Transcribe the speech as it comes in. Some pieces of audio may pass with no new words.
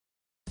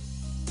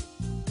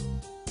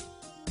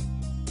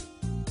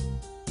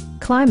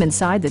climb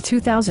inside the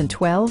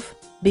 2012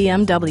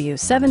 BMW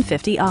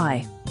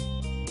 750i.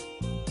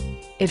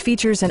 It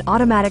features an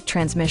automatic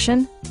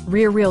transmission,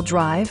 rear-wheel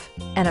drive,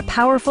 and a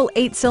powerful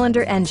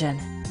 8-cylinder engine.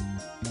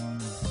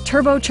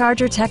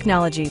 Turbocharger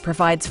technology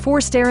provides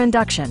forced air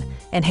induction,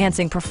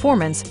 enhancing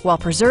performance while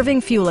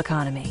preserving fuel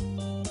economy.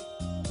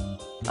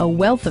 A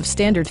wealth of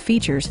standard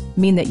features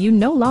mean that you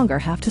no longer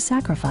have to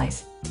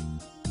sacrifice,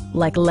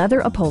 like leather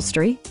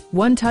upholstery,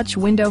 one-touch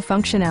window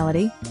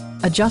functionality,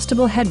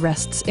 adjustable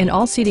headrests in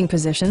all seating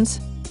positions,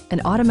 an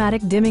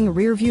automatic dimming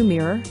rear-view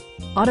mirror,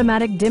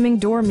 automatic dimming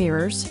door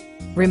mirrors,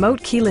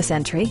 remote keyless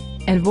entry,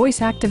 and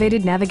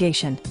voice-activated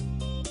navigation.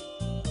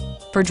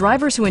 For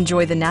drivers who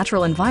enjoy the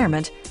natural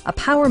environment, a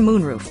power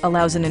moonroof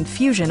allows an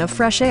infusion of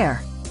fresh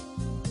air.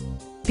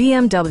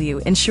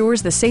 BMW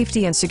ensures the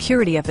safety and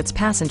security of its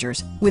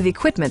passengers with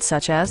equipment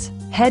such as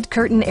head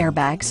curtain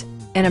airbags,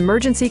 an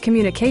emergency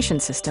communication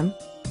system,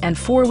 and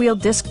 4-wheel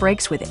disc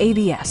brakes with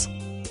ABS.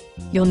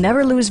 You'll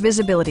never lose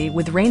visibility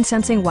with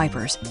rain-sensing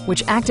wipers,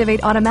 which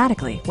activate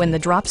automatically when the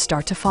drops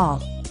start to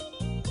fall.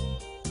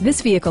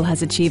 This vehicle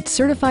has achieved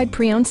certified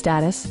pre-owned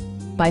status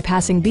by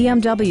passing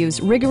BMW's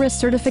rigorous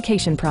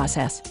certification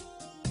process.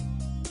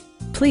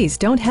 Please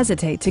don't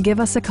hesitate to give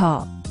us a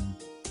call.